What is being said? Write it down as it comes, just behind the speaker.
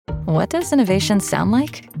What does innovation sound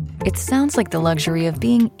like? It sounds like the luxury of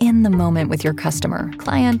being in the moment with your customer,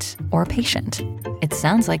 client, or patient. It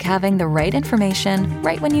sounds like having the right information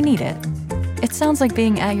right when you need it. It sounds like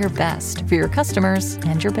being at your best for your customers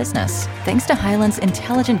and your business. Thanks to Hyland's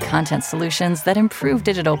intelligent content solutions that improve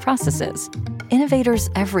digital processes, innovators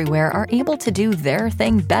everywhere are able to do their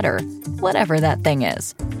thing better, whatever that thing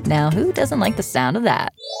is. Now, who doesn't like the sound of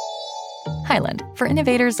that? Hyland, for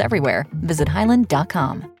innovators everywhere. Visit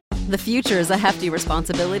hyland.com. The future is a hefty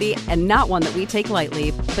responsibility and not one that we take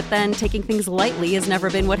lightly. But then taking things lightly has never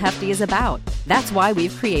been what Hefty is about. That's why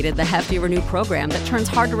we've created the Hefty Renew program that turns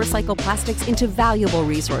hard-to-recycle plastics into valuable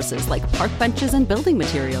resources like park benches and building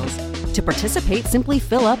materials. To participate, simply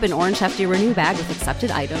fill up an orange Hefty Renew bag with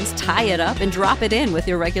accepted items, tie it up, and drop it in with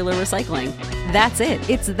your regular recycling. That's it.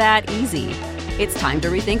 It's that easy. It's time to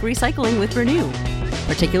rethink recycling with Renew.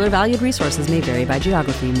 Particular valued resources may vary by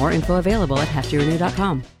geography. More info available at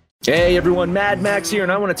heftyrenew.com. Hey everyone, Mad Max here,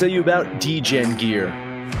 and I want to tell you about DGen Gear.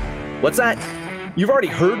 What's that? You've already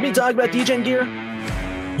heard me talk about DGen Gear?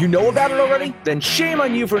 You know about it already? Then shame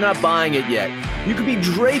on you for not buying it yet. You could be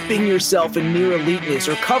draping yourself in near eliteness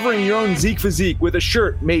or covering your own Zeke physique with a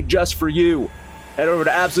shirt made just for you. Head over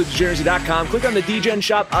to AbsoluteDegeneracy.com, click on the DGen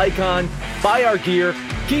shop icon, buy our gear,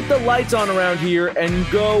 keep the lights on around here, and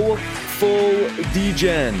go full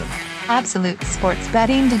DGen. Absolute sports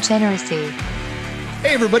betting degeneracy.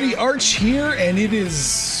 Hey everybody, Arch here, and it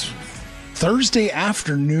is Thursday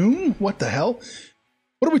afternoon. What the hell?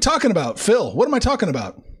 What are we talking about? Phil, what am I talking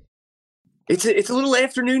about? It's a little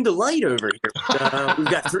afternoon delight over here.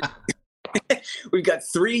 We've got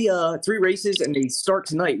three races, and they start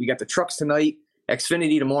tonight. We got the trucks tonight,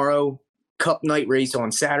 Xfinity tomorrow, Cup night race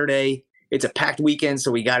on Saturday. It's a packed weekend, so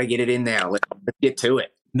we got to get it in now. Let's get to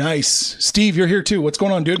it. Nice. Steve, you're here too. What's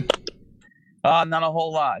going on, dude? Not a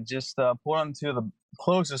whole lot. Just pulled into the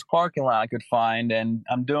closest parking lot I could find, and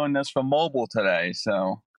I'm doing this from mobile today.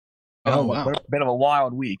 So, wow. A bit of a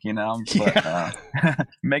wild week, but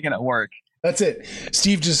making it work. That's it.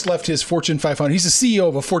 Steve just left his Fortune 500. He's the CEO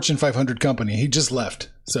of a Fortune 500 company. He just left,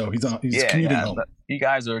 so he's commuting home. You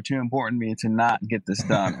guys are too important to me to not get this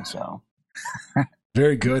done. So,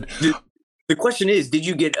 very good. The question is, did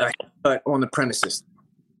you get a haircut on the premises?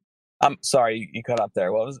 I'm sorry, you cut out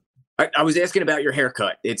there. What was it? I was asking about your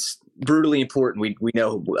haircut. It's brutally important. We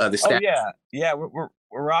know the stats. Oh yeah. We're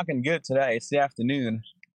rocking good today. It's the afternoon.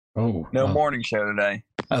 No morning show today.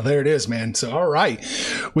 Oh, there it is, man. So all right,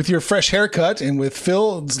 with your fresh haircut and with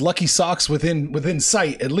Phil's lucky socks within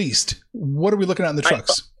sight at least. What are we looking at in the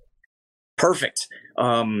trucks? Perfect.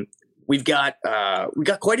 We've got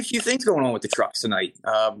quite a few things going on with the trucks tonight.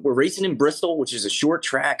 We're racing in Bristol, which is a short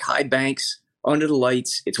track, high banks, under the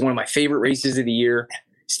lights. It's one of my favorite races of the year.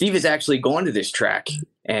 Steve has actually gone to this track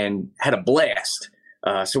and had a blast.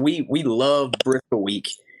 So we love Bristol Week.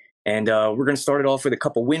 And we're going to start it off with a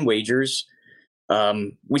couple win wagers.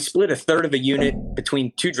 We split a third of a unit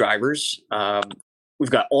between two drivers. We've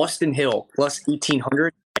got Austin Hill plus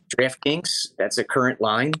 1,800 at DraftKings. That's a current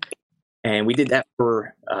line. And we did that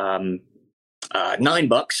for $9.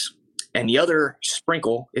 And the other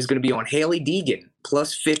sprinkle is going to be on Haley Deegan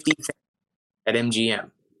plus 50 at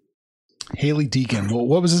MGM. Haley Deegan.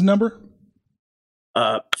 What was his number?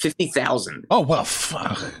 50,000. Oh well,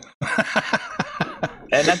 fuck.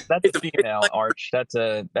 And that's a female, Arch. That's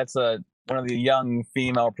one of the young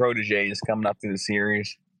female proteges coming up through the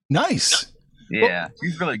series. Nice. Yeah,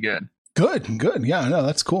 she's really good. Good. Yeah, no,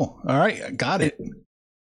 that's cool. All right, got it.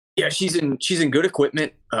 Yeah, she's in good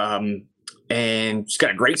equipment, and she's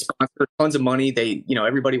got a great sponsor, tons of money.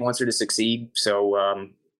 Everybody wants her to succeed. So,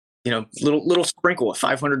 little sprinkle at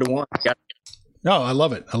 500 to 1. No, I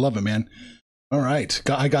love it, man. All right,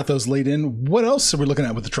 I got those laid in. What else are we looking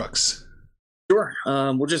at with the trucks? Sure.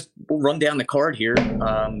 We'll run down the card here.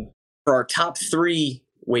 For our top three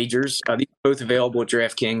wagers, these are both available at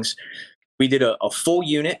DraftKings. We did a full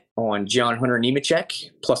unit on John Hunter Nemechek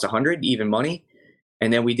plus 100, even money.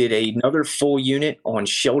 And then we did another full unit on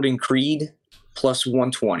Sheldon Creed plus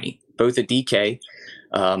 120, both at DK.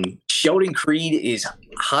 Sheldon Creed is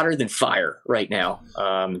hotter than fire right now.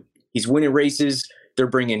 He's winning races. They're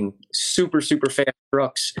bringing super, super fast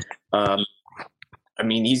trucks.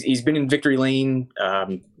 He's been in victory lane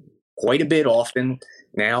quite a bit often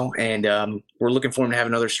now, and we're looking for him to have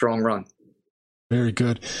another strong run. Very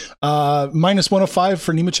good. Minus 105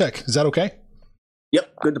 for Nemechek. Is that okay?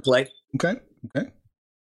 Yep, good to play. Okay.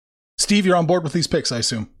 Steve, you're on board with these picks, I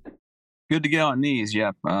assume. Good to go on these.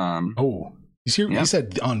 Yep. He's here. Yep. He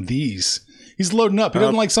said on these. He's loading up. He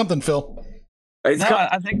doesn't like something, Phil. I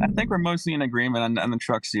think we're mostly in agreement on the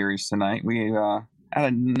truck series tonight. We had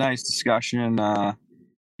a nice discussion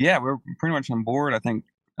Yeah, we're pretty much on board, I think,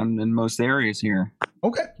 in most areas here.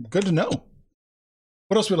 Okay, good to know.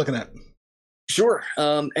 What else are we looking at? Sure.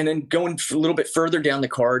 And then going a little bit further down the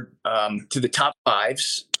card to the top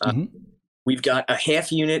fives, we've got a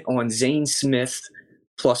half unit on Zane Smith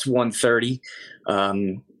plus 130.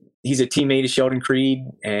 He's a teammate of Sheldon Creed,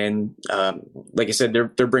 and like I said, they're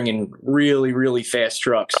bringing really, really fast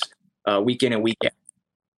trucks week in and week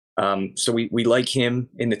out. So we like him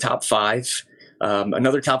in the top five.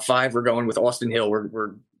 Another top five, we're going with Austin Hill.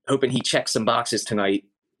 We're hoping he checks some boxes tonight.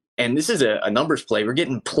 And this is a numbers play. We're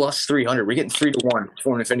getting plus 300. We're getting 3-1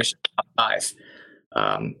 for him to finish top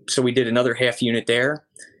five. So we did another half unit there.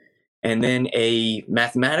 And then a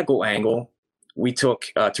mathematical angle, we took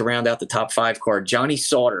to round out the top five card, Johnny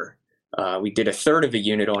Sauter. We did a third of a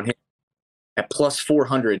unit on him at plus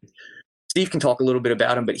 400. Steve can talk a little bit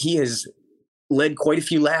about him, but he has led quite a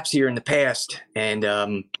few laps here in the past.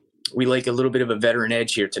 And we like a little bit of a veteran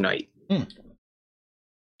edge here tonight.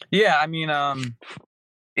 Yeah, I mean,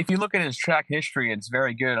 if you look at his track history, it's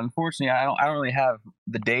very good. Unfortunately, I don't really have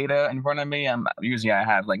the data in front of me. Usually I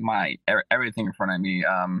have like my everything in front of me.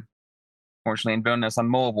 Fortunately, in doing this, I'm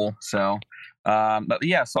mobile. So, but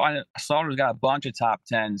yeah, so Sauter's got a bunch of top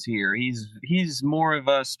tens here. He's more of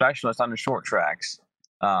a specialist on the short tracks.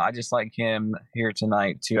 I just like him here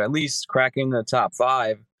tonight to at least crack into the top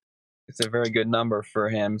five. It's a very good number for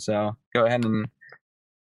him. So go ahead and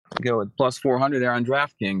go with plus 400 there on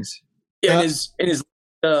DraftKings. Yeah, in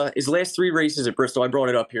his last three races at Bristol, I brought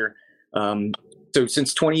it up here. So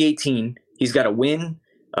since 2018, he's got a win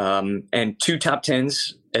and two top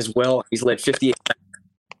tens as well. He's led 58.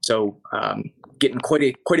 So getting quite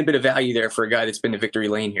a bit of value there for a guy that's been to victory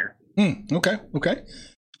lane here. Okay.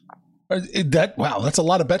 That's a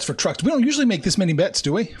lot of bets for trucks. We don't usually make this many bets,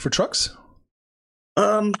 do we, for trucks?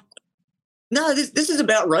 No, this is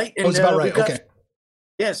about right. And, it's about right. Okay.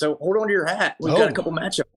 Yeah, so hold on to your hat. We've got a couple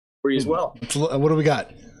matchups for you as well. What do we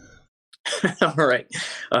got? All right.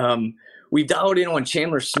 We've dialed in on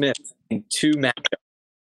Chandler Smith in two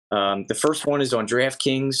matchups. The first one is on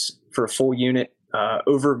DraftKings for a full unit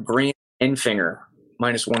over Grant Enfinger,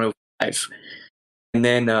 minus 105. And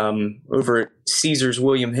then over at Caesars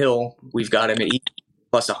William Hill, we've got him at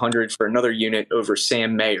plus 100 for another unit over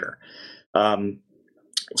Sam Mayer.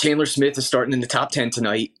 Chandler Smith is starting in the top 10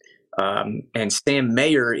 tonight. And Sam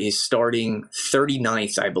Mayer is starting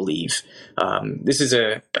 39th, I believe. This is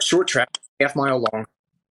a short track, half-mile long,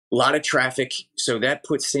 a lot of traffic. So that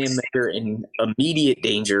puts Sam Mayer in immediate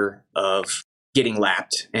danger of getting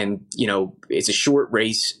lapped. And, it's a short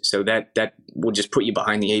race, so that will just put you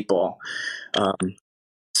behind the eight ball.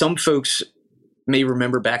 Some folks may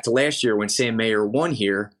remember back to last year when Sam Mayer won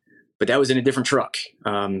here, but that was in a different truck.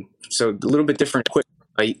 So a little bit different equipment.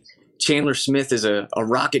 Right? Chandler Smith is a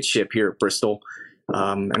rocket ship here at Bristol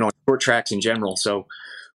and on short tracks in general. So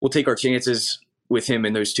we'll take our chances with him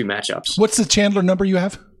in those two matchups. What's the Chandler number you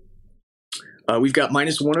have? We've got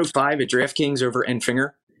minus 105 at DraftKings over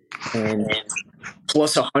Enfinger and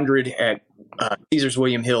plus 100 at Caesars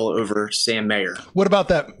William Hill over Sam Mayer. What about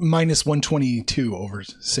that minus 122 over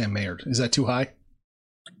Sam Mayer? Is that too high?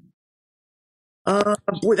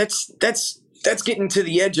 Boy, that's getting to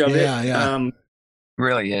the edge of it. Yeah.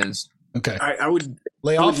 Really is. Okay. I would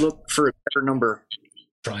off? Look for a better number.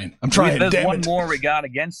 I'm trying. There's one more we got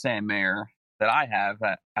against Sam Mayer that I have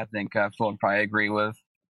that I think Phil would probably agree with.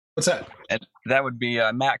 What's that? And that would be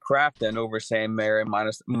Matt Crafton over Sam Mayer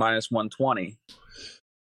minus 120.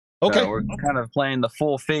 Okay. So we're kind of playing the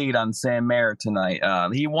full fade on Sam Mayer tonight.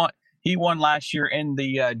 He won last year in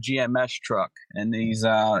the GMS truck, and he's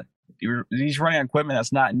running equipment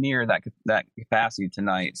that's not near that capacity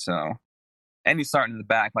tonight. So. And he's starting in the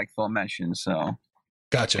back, like Phil mentioned. So,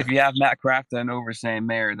 gotcha. If you have Matt Crafton over Sam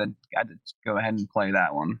Mayer, then I'd go ahead and play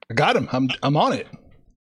that one. I got him. I'm on it.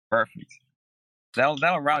 Perfect. That'll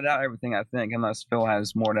round out everything, I think, unless Phil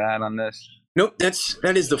has more to add on this. Nope,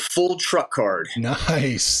 that is the full truck card.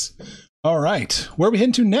 Nice. All right, where are we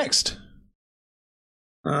heading to next?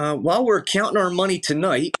 While we're counting our money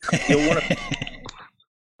tonight, you'll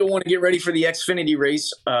want to get ready for the Xfinity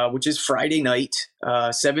race, which is Friday night,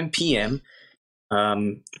 7 p.m.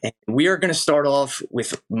 And we are going to start off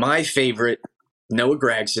with my favorite, Noah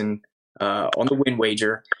Gragson, on the win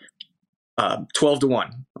wager,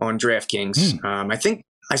 12-1 on DraftKings. I think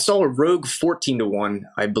I saw a rogue 14-1,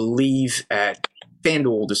 I believe, at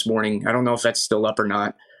FanDuel this morning. I don't know if that's still up or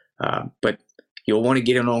not, but you'll want to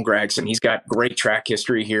get in on Gragson. He's got great track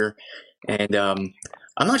history here, and I'm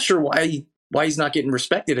not sure why he's not getting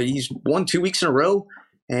respected. He's won 2 weeks in a row,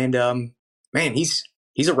 and man, he's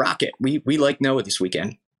a rocket. We like Noah this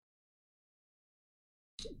weekend.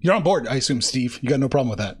 You're on board, I assume, Steve. You got no problem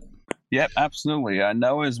with that. Yep, absolutely.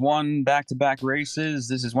 Noah's won back-to-back races.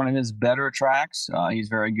 This is one of his better tracks. He's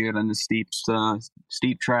very good on the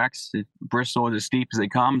steep tracks. Bristol is as steep as they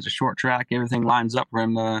come. It's a short track. Everything lines up for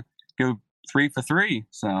him to go 3 for 3.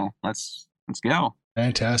 So let's go.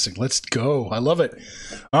 Fantastic. Let's go. I love it.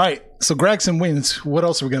 All right. So Gragson wins. What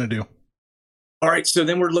else are we going to do? All right. So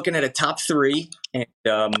then we're looking at a top 3, and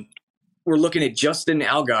we're looking at Justin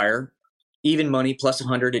Allgaier, even money, plus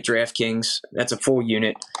 100 at DraftKings. That's a full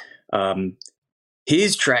unit.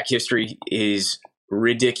 His track history is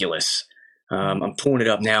ridiculous. I'm pulling it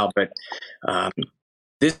up now, but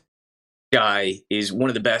this guy is one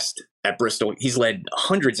of the best at Bristol. He's led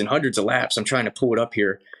hundreds and hundreds of laps. I'm trying to pull it up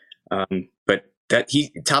here, but that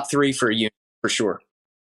he top 3 for a unit for sure.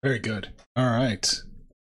 Very good. All right.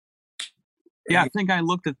 Yeah, I think I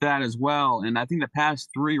looked at that as well, and I think the past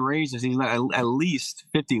 3 races he's led at least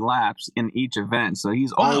 50 laps in each event. So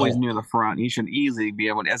he's always near the front. He should easily be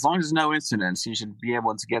able to, as long as there's no incidents, he should be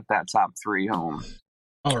able to get that top 3 home.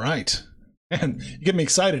 All right. And you get me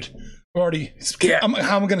excited. Already, yeah.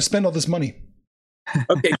 How am I going to spend all this money?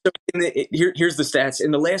 Okay, so here's the stats.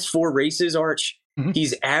 In the last 4 races, Arch,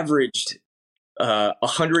 he's averaged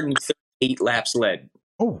 138 laps led.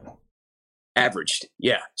 Oh. Averaged,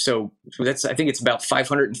 yeah. So I think it's about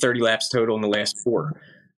 530 laps total in the last 4.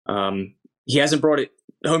 He hasn't brought it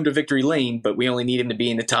home to victory lane, but we only need him to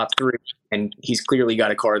be in the top 3, and he's clearly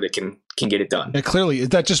got a car that can get it done. Yeah, clearly. Is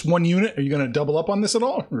that just one unit? Are you going to double up on this at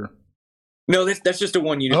all? Or? No, that's just a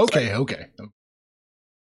 1 unit. Okay.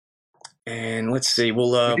 And let's see.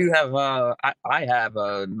 We'll we do have I have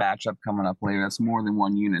a matchup coming up later. That's more than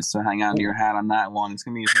 1 unit, so hang on to your hat on that one. It's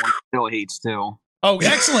gonna be one Phil hates too. Oh,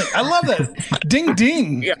 excellent! I love that. Ding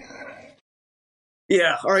ding.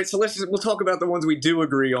 Yeah. All right. So we'll talk about the ones we do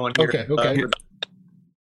agree on here. Okay.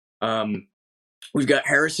 We've got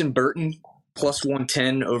Harrison Burton plus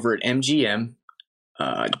 110 over at MGM.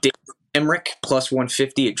 Dave Emmerich plus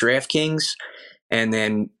 150 at DraftKings, and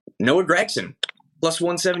then Noah Gragson plus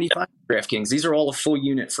 175 at DraftKings. These are all a full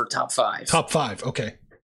unit for top 5. Top 5. Okay.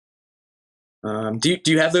 Do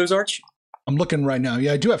you have those, Arch? I'm looking right now.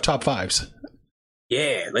 Yeah, I do have top 5s.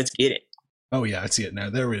 Yeah, let's get it. Oh yeah, I see it now.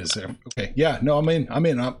 There it is. There. Okay. Yeah. No, I'm in.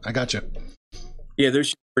 I got you. Yeah, they're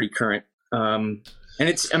pretty current. And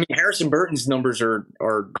Harrison Burton's numbers are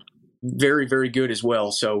very, very good as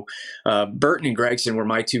well. So Burton and Gragson were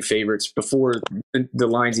my 2 favorites before the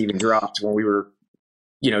lines even dropped. When we were,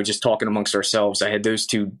 just talking amongst ourselves, I had those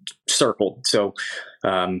 2 circled. So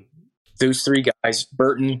those 3 guys,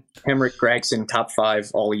 Burton, Emmerich, Gragson, top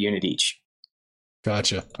 5, all a unit each.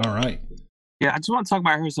 Gotcha. All right. Yeah, I just want to talk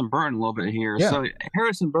about Harrison Burton a little bit here. Yeah. So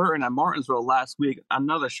Harrison Burton at Martinsville last week,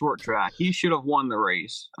 another short track. He should have won the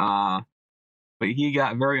race, but he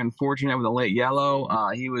got very unfortunate with a late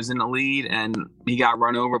yellow. He was in the lead, and he got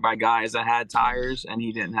run over by guys that had tires, and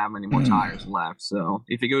he didn't have any more tires left. So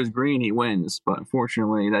if he goes green, he wins. But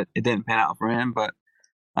unfortunately, that it didn't pan out for him. But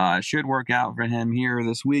it should work out for him here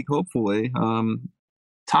this week, hopefully.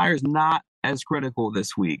 Tires not as critical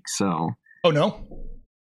this week. So. Oh, no?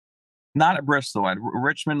 Not at Bristol. At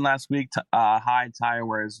Richmond last week, high tire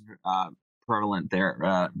wear is prevalent there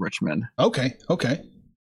at Richmond. Okay.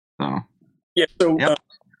 So yeah. So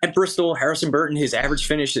at Bristol, Harrison Burton, his average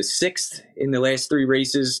finish is 6th in the last 3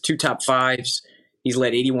 races, 2 top 5s. He's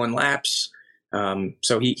led 81 laps.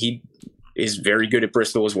 So he is very good at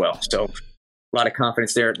Bristol as well. So a lot of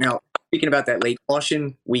confidence there. Now, speaking about that late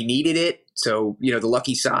caution, we needed it. So, the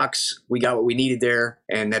lucky socks, we got what we needed there,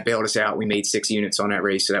 and that bailed us out. We made 6 units on that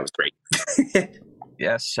race, so that was great.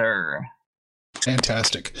 Yes, sir.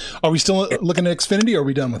 Fantastic. Are we still looking at Xfinity, or are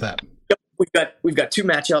we done with that? Yep, we've got 2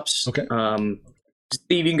 matchups. Okay.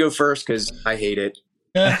 Steve, you can go first because I hate it.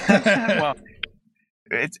 Well,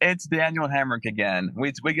 it's Daniel Hemrick again.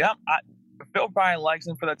 We got Phil probably likes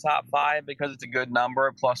him for the top 5 because it's a good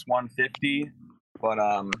number, plus 150. But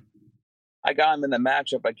I got him in the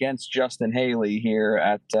matchup against Justin Haley here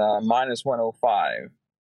at minus 105.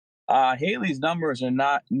 Haley's numbers are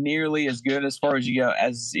not nearly as good as far as you go.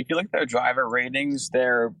 As if you look at their driver ratings,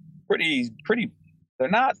 they're pretty. They're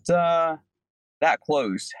not that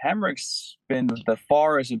close. Hemrick's been the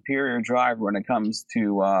far superior driver when it comes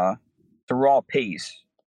to raw pace.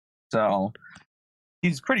 So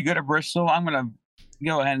he's pretty good at Bristol. I'm gonna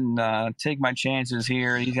go ahead and take my chances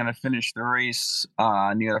here. He's gonna finish the race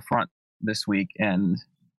near the front this week and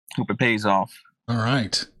hope it pays off. All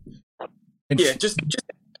right. Yeah, just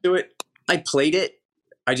do it. I played it.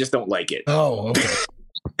 I just don't like it. Oh,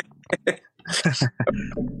 okay.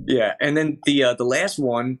 Yeah, and then the last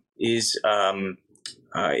one is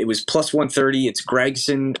it was plus 130. It's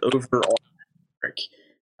Gragson over Ulrich.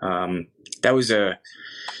 That was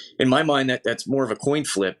in my mind, that's more of a coin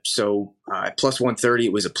flip. So at plus 130,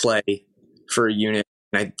 it was a play for a unit.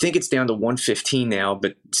 And I think it's down to 115 now,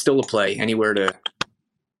 but still a play. Anywhere to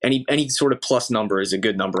any sort of plus number is a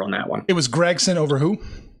good number on that one. It was Gregson over who?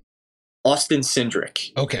 Austin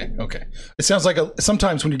Cindric. Okay. It sounds like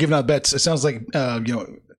sometimes when you're giving out bets, it sounds like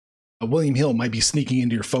William Hill might be sneaking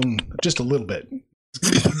into your phone just a little bit.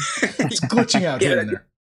 It's glitching out here and there.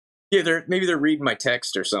 Yeah, maybe they're reading my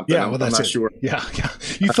text or something. Yeah, well, that's I'm not sure. Yeah.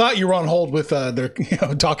 You thought you were on hold with they're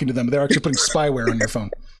talking to them, but they're actually putting spyware on your phone.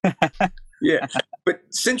 Yeah, but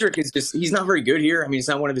Cindric he's not very good here. I mean, it's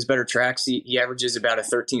not one of his better tracks. He averages about a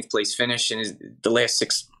 13th place finish in the last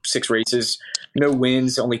six races. No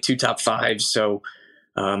wins, only 2 top 5s. So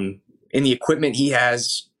in the equipment he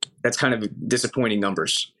has, that's kind of disappointing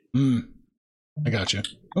numbers. I got you.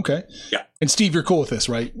 Okay. Yeah. And Steve, you're cool with this,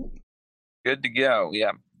 right? Good to go.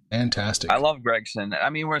 Yeah. Fantastic. I love Gregson. I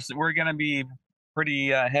mean, we're going to be pretty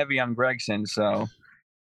heavy on Gregson, so.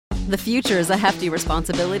 The future is a hefty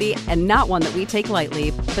responsibility and not one that we take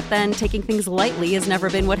lightly. But then taking things lightly has never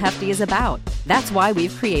been what Hefty is about. That's why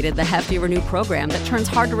we've created the Hefty Renew program that turns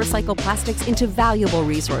hard-to-recycle plastics into valuable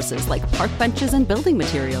resources like park benches and building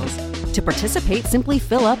materials. To participate, simply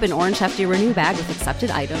fill up an orange Hefty Renew bag with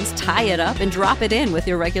accepted items, tie it up, and drop it in with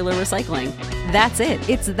your regular recycling. That's it.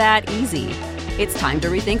 It's that easy. It's time to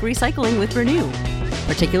rethink recycling with Renew.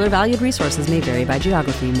 Particular valued resources may vary by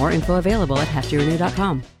geography. More info available at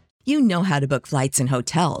heftyrenew.com. You know how to book flights and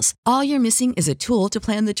hotels. All you're missing is a tool to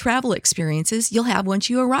plan the travel experiences you'll have once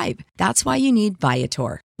you arrive. That's why you need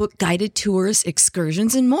Viator. Book guided tours,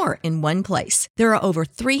 excursions, and more in one place. There are over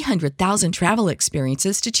 300,000 travel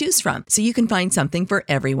experiences to choose from, so you can find something for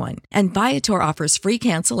everyone. And Viator offers free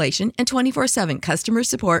cancellation and 24/7 customer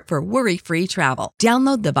support for worry-free travel.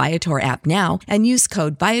 Download the Viator app now and use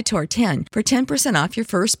code Viator10 for 10% off your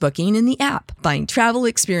first booking in the app. Find travel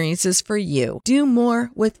experiences for you. Do more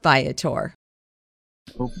with Viator.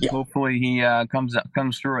 Hopefully he comes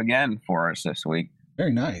through again for us this week.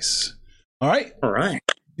 Very nice. All right.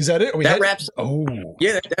 Is that it? That wraps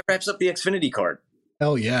up the Xfinity card.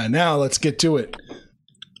 Hell yeah. Now let's get to it.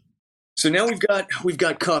 So now we've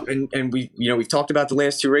got Cup and we've talked about the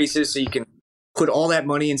last 2 races, so you can put all that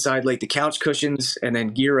money inside like the couch cushions and then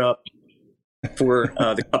gear up for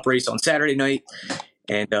the Cup race on Saturday night.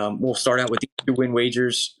 And we'll start out with the 2 win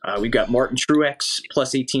wagers. We've got Martin Truex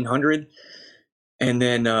plus 1,800. And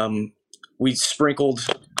then we sprinkled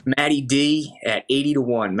Matty D at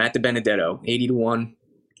 80-1. Matt DiBenedetto, 80-1.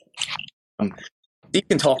 Steve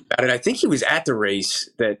can talk about it. I think he was at the race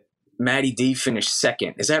that Matty D finished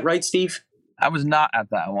second. Is that right, Steve? I was not at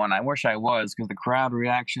that one. I wish I was, because the crowd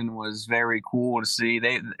reaction was very cool to see.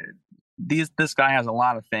 This guy has a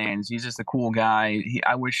lot of fans. He's just a cool guy.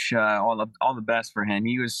 I wish all the best for him.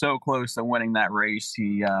 He was so close to winning that race.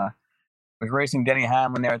 He was racing Denny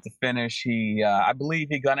Hamlin there at the finish. I believe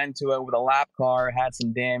he got into it with a lap car, had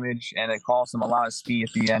some damage, and it cost him a lot of speed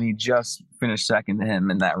at the end. He just finished second to him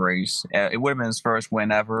in that race. It would have been his first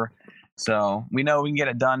win ever. So we know we can get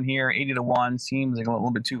it done here. 80-1 seems like a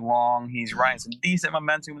little bit too long. He's riding some decent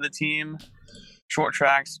momentum with the team. Short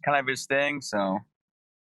tracks, kind of his thing. So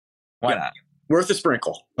why not? Worth a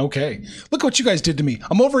sprinkle. Okay. Look what you guys did to me.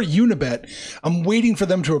 I'm over at Unibet. I'm waiting for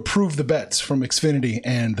them to approve the bets from Xfinity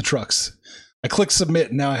and the trucks. I click submit,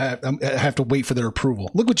 and now I have to wait for their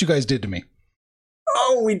approval. Look what you guys did to me.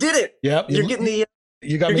 Oh, we did it. Yep. You're getting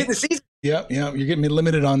the season. Yep. You're getting me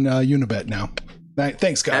limited on Unibet now.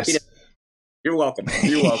 Thanks, guys. You're welcome.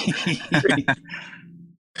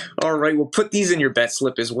 All right. We'll put these in your bet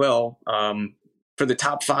slip as well. For the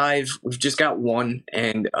top 5, we've just got one,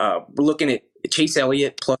 and we're looking at Chase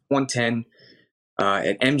Elliott plus 110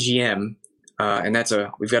 at MGM, and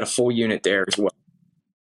we've got a full unit there as well.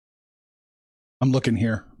 I'm looking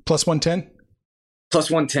here. Plus 110? Plus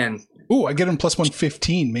 110. Ooh, I get him plus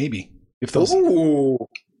 115 maybe. If those. Ooh.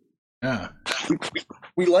 Yeah.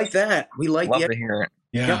 We like that. We like Love to hear it.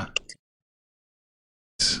 Yeah.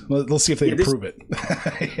 Let's see if they approve it.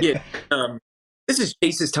 Yeah. This is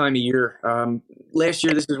Chase's time of year. Last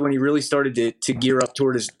year, this is when he really started to gear up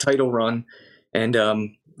toward his title run. And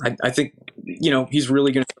I think, he's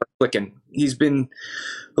really going to start clicking. He's been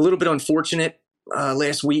a little bit unfortunate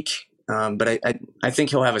last week, but I think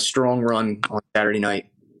he'll have a strong run on Saturday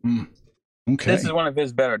night. Okay. This is one of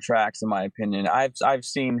his better tracks, in my opinion. I've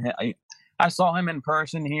seen him. I saw him in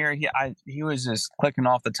person here. He was just clicking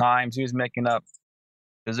off the times. He was making up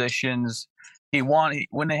positions. He won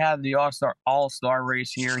when they had the All-Star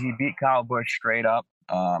race here. He beat Kyle Busch straight up.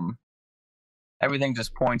 Everything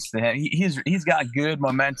just points to him. He's got good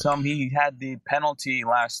momentum. He had the penalty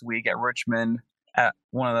last week at Richmond. at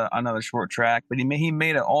another short track, but he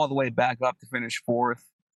made it all the way back up to finish 4th.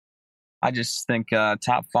 I just think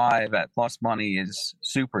top 5 at plus money is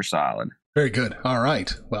super solid. Very good. All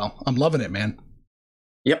right. Well, I'm loving it, man.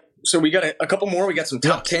 Yep. So we got a couple more. We got some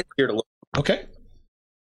top 10 here to look. Okay.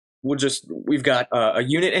 We've got a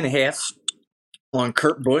unit and a half on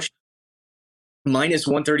Kurt Busch, minus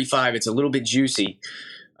 135. It's a little bit juicy,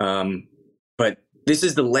 but this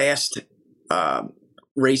is the last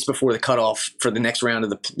race before the cutoff for the next round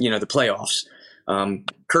of the playoffs.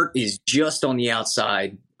 Kurt is just on the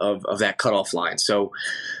outside of that cutoff line, so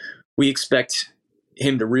we expect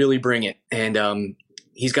him to really bring it. And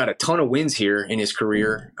he's got a ton of wins here in his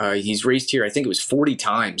career. He's raced here, I think it was 40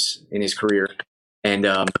 times in his career, and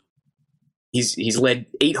he's led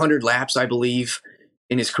 800 laps, I believe,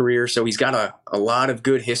 in his career. So he's got a lot of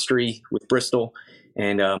good history with Bristol.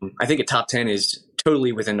 And I think a top 10 is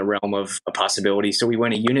totally within the realm of a possibility. So we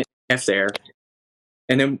went a unit and a half there.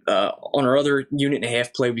 And then on our other unit and a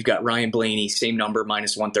half play, we've got Ryan Blaney, same number,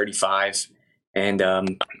 minus 135. And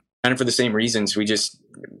kind of for the same reasons, we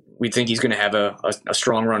think he's going to have a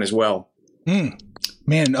strong run as well.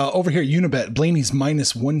 Man, over here, Unibet, Blaney's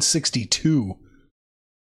minus 162.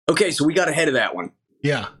 Okay, so we got ahead of that one.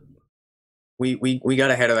 Yeah. We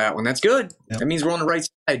got ahead of that one. That's good. Yep. That means we're on the right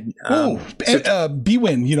side.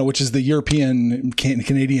 BWin, which is the European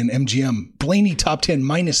Canadian MGM, Blaney top 10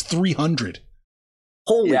 minus 300.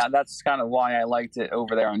 Yeah, that's kind of why I liked it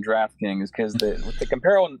over there on DraftKings, because the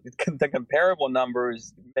comparable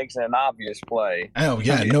numbers makes it an obvious play. Oh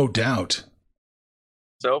yeah, no doubt.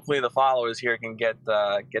 So hopefully the followers here can get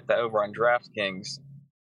that over on DraftKings.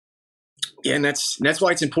 Yeah, and that's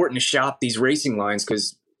why it's important to shop these racing lines,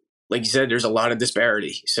 because, like you said, there's a lot of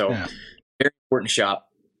disparity. So very important to shop.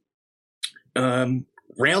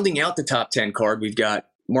 Rounding out the top 10 card, we've got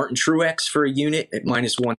Martin Truex for a unit at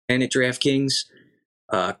minus 110 at DraftKings.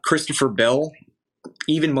 Christopher Bell,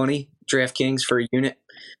 even money, DraftKings for a unit.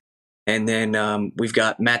 And then we've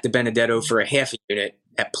got Matt DiBenedetto for a half a unit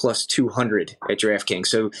at plus 200 at DraftKings.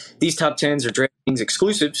 So these top 10s are DraftKings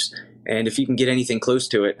exclusives. And if you can get anything close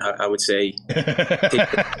to it, I would say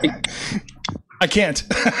I can't.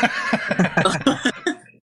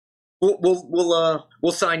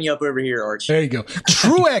 We'll sign you up over here, Arch. There you go.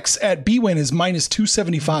 Truex at BWin is minus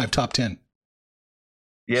 275, top 10.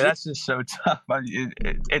 Yeah, that's just so tough.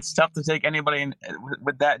 It's tough to take anybody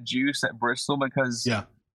with that juice at Bristol, because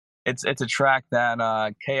it's a track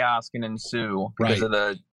that chaos can ensue because of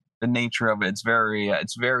the nature of it. It's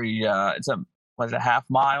a half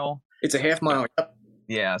mile. It's a half mile. Yep.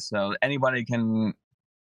 Yeah, so anybody can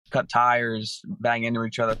cut tires, bang into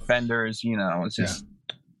each other, fenders. It's just.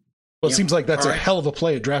 Well, it seems like that's a hell of a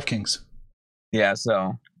play at DraftKings. Yeah,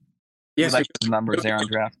 so like the numbers there on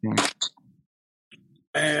DraftKings.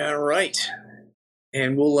 All right,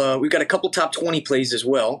 and we've got a couple top 20 plays as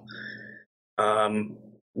well.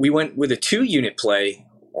 We went with a 2-unit play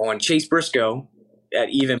on Chase Briscoe at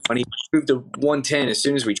even money. We moved to 110 as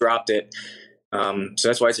soon as we dropped it. So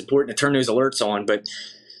that's why it's important to turn those alerts on. But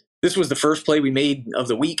this was the first play we made of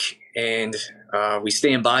the week, and we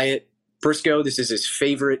stand by it. Briscoe, this is his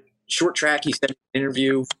favorite short track. He said in an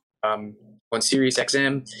interview on Sirius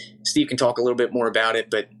XM. Steve can talk a little bit more about it,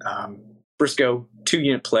 but Briscoe,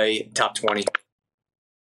 2-unit play, top 20.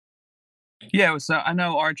 Yeah, so I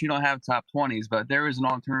know, Arch, you don't have top 20s, but there is an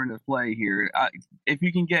alternative play here. If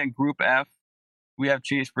you can get Group F, we have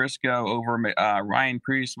Chase Briscoe over Ryan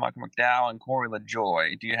Preece, Michael McDowell, and Corey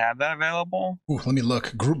LaJoie. Do you have that available? Ooh, let me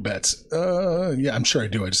look. Group bets. Yeah, I'm sure I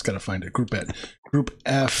do. I just got to find it. Group bet. Group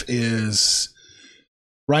F is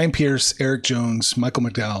Ryan Pierce, Eric Jones, Michael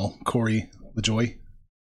McDowell, Corey LaJoie.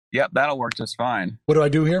 Yep, that'll work just fine. What do I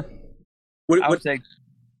do here? I would take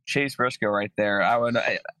Chase Briscoe right there.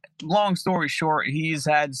 Long story short, he's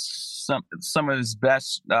had some of his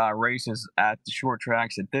best races at the short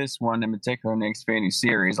tracks. At this one in particular, in the Xfinity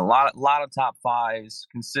Series, a lot of top 5s,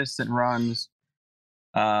 consistent runs.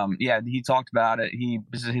 He talked about it.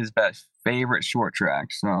 This is his best favorite short track.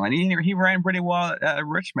 So, and he ran pretty well at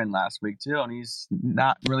Richmond last week too, and he's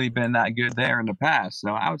not really been that good there in the past. So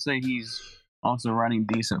I would say he's also running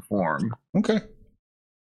decent form. Okay.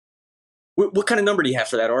 What kind of number do you have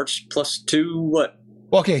for that, Arch? Plus 2 what?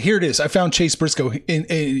 Okay, here it is. I found Chase Briscoe in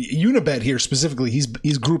Unibet here specifically.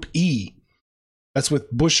 He's Group E. That's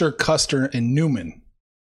with Buescher, Custer, and Newman.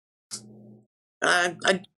 I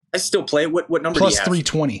still play it. What number plus do you have? Plus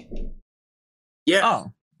 320. Yeah.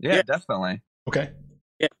 Oh, yeah, definitely. Okay.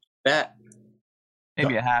 Yeah, that.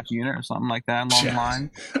 Maybe a half unit or something like that along the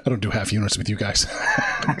line. I don't do half units with you guys.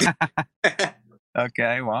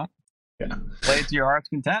 Okay, well. Yeah. Play it to your heart's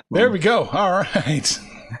content. There we go. All right.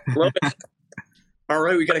 Love it. All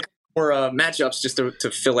right, we got a couple more matchups just to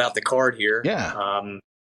fill out the card here. Yeah.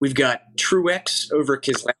 We've got Truex over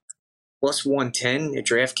Keselowski plus 110 at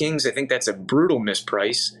DraftKings. I think that's a brutal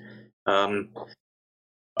misprice.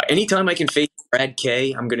 Anytime I can face Brad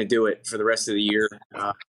K, I'm going to do it for the rest of the year.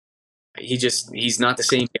 He's not the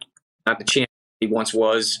same, not the champ he once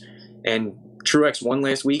was. And Truex won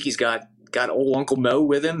last week. He's got old Uncle Mo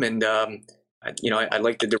with him, and I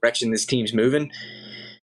like the direction this team's moving.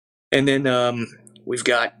 And then we've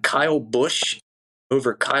got Kyle Busch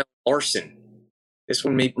over Kyle Larson. This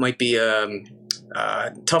one might be a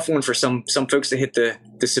tough one for some folks to hit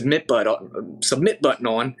the submit button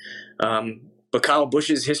on. But Kyle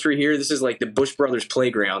Busch's history here, this is like the Busch brothers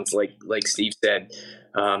playgrounds, like Steve said.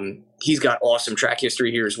 He's got awesome track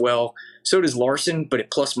history here as well. So does Larson, but at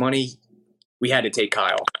plus money, we had to take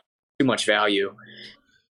Kyle. Too much value.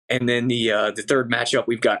 And then the third matchup,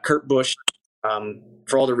 we've got Kurt Busch,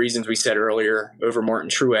 for all the reasons we said earlier, over Martin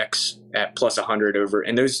Truex at plus 100 over.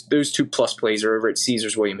 And those two plus plays are over at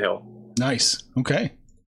Caesars William Hill. Nice. Okay.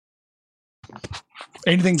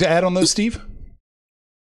 Anything to add on those, Steve?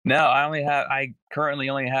 No, I currently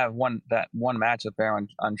only have one matchup there on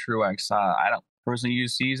Truex. I don't personally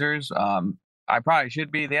use Caesars. I probably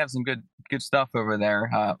should be. They have some good stuff over there.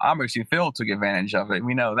 Obviously, Phil took advantage of it.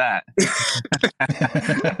 We know that.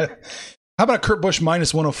 How about Kurt Busch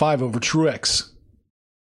minus 105 over Truex?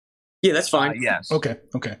 Yeah, that's fine. Yes. Okay.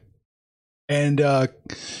 And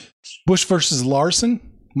Busch versus Larson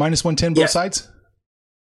minus 110 both sides?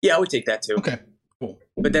 Yeah, I would take that too. Okay. Cool.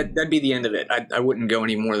 But that'd be the end of it. I wouldn't go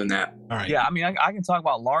any more than that. All right. Yeah, I mean, I can talk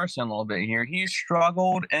about Larson a little bit here. He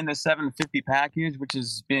struggled in the 750 package, which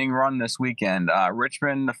is being run this weekend.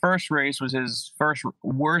 Richmond, the first race was his first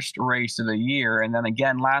worst race of the year. And then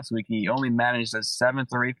again, last week, he only managed a 7th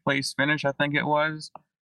or 8th place finish, I think it was.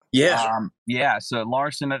 Yeah. So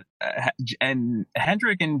Larson and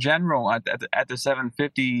Hendrick in general at the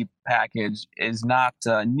 750 package is not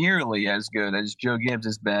nearly as good as Joe Gibbs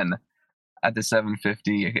has been at the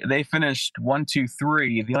 750. They finished 1, 2,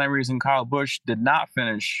 3. The only reason Kyle Busch did not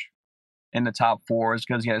finish in the top 4 is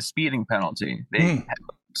because he had a speeding penalty.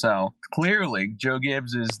 So clearly Joe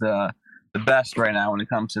Gibbs is the best right now when it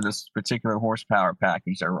comes to this particular horsepower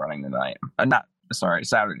package they're running tonight.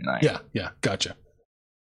 Saturday night. Yeah, gotcha.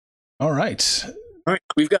 All right.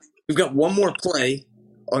 We've got one more play.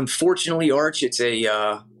 Unfortunately, Arch, it's a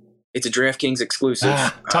DraftKings exclusive.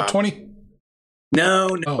 Top 20?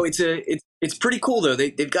 No, it's pretty cool though.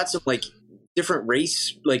 They've got some like different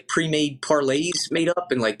race like pre-made parlays made up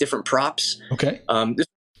and like different props. Okay.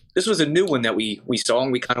 This was a new one that we saw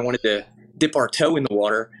and we kind of wanted to dip our toe in the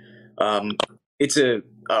water. It's a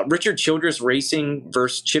Richard Childress Racing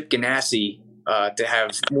versus Chip Ganassi to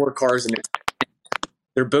have more cars in it.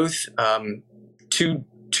 They're both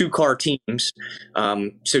two car teams.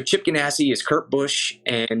 So Chip Ganassi is Kurt Busch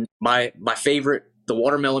and my favorite, the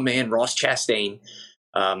Watermelon Man, Ross Chastain.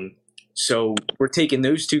 So we're taking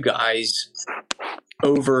those two guys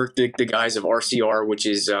over the guys of RCR, which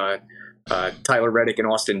is Tyler Reddick and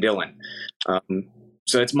Austin Dillon.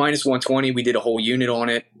 So it's minus 120. We did a whole unit on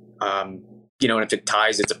it. And if it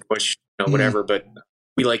ties, it's a push, whatever. But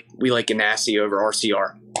we like Ganassi over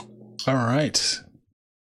RCR. All right.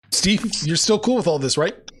 Steve, you're still cool with all this,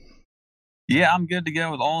 right? Yeah, I'm good to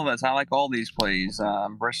go with all of this. I like all these plays.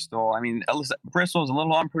 Bristol. I mean, Bristol's a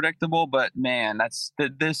little unpredictable, but man,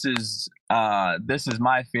 this is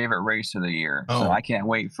my favorite race of the year. Oh. So I can't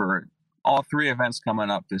wait for all 3 events coming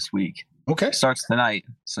up this week. Okay, it starts tonight,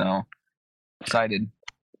 so excited.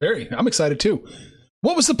 I'm excited too.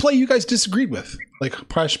 What was the play you guys disagreed with, like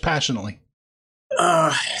passionately?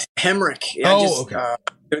 Hemrick. Yeah, okay.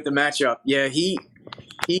 The matchup. Yeah,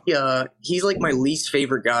 he's like my least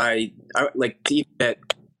favorite guy. I like to bet,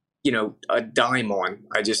 a dime on.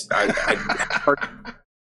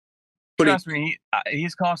 Trust me,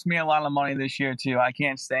 he's cost me a lot of money this year too. I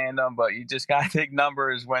can't stand him, but you just gotta take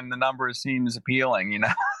numbers when the numbers seems appealing.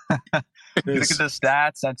 Look at the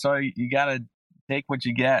stats. That's all you gotta take what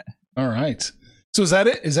you get. All right. So is that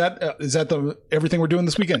it? Is that the everything we're doing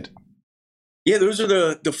this weekend? Yeah, those are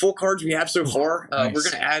the full cards we have so far. Nice. We're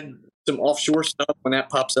gonna add some offshore stuff when that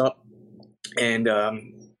pops up, and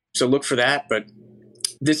so look for that. But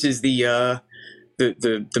this is the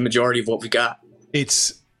majority of what we got.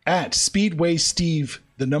 It's at Speedway Steve,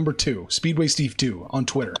 the number 2, Speedway Steve 2 on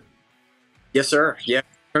Twitter. Yes, sir. Yeah,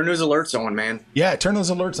 turn those alerts on, man. Yeah, turn those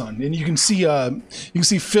alerts on, and you can see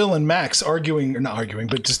Phil and Max not arguing,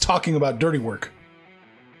 but just talking about Dirty Work.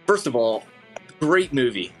 First of all, great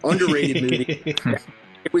movie, underrated movie.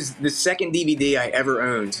 It was the second DVD I ever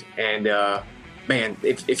owned, and man,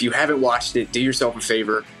 if you haven't watched it, do yourself a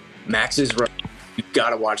favor. Max is right. You've got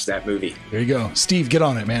to watch that movie. There you go. Steve, get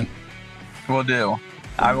on it, man. Will do.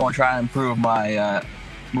 I will try and improve my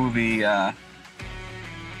movie type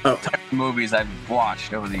of movies I've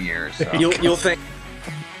watched over the years. So. You'll think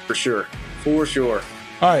for sure. For sure.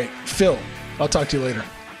 All right, Phil, I'll talk to you later.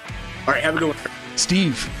 All right, have a good one.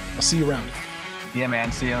 Steve, I'll see you around. Yeah,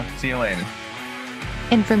 man. See you later.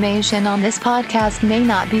 Information on this podcast may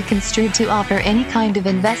not be construed to offer any kind of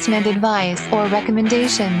investment advice or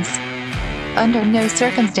recommendations. Under no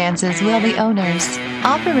circumstances will the owners,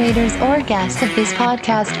 operators, or guests of this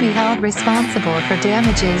podcast be held responsible for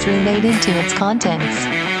damages related to its contents.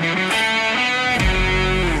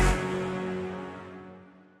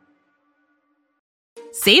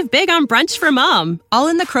 Save big on brunch for mom, all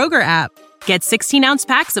in the Kroger app. Get 16-ounce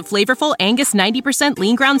packs of flavorful Angus 90%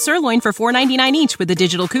 lean ground sirloin for $4.99 each with a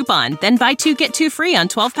digital coupon. Then buy 2, get 2 free on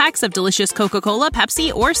 12 packs of delicious Coca-Cola,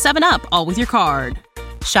 Pepsi, or 7-Up, all with your card.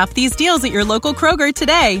 Shop these deals at your local Kroger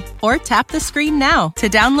today, or tap the screen now to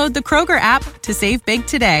download the Kroger app to save big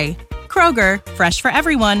today. Kroger, fresh for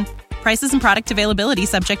everyone. Prices and product availability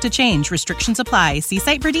subject to change. Restrictions apply. See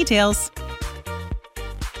site for details.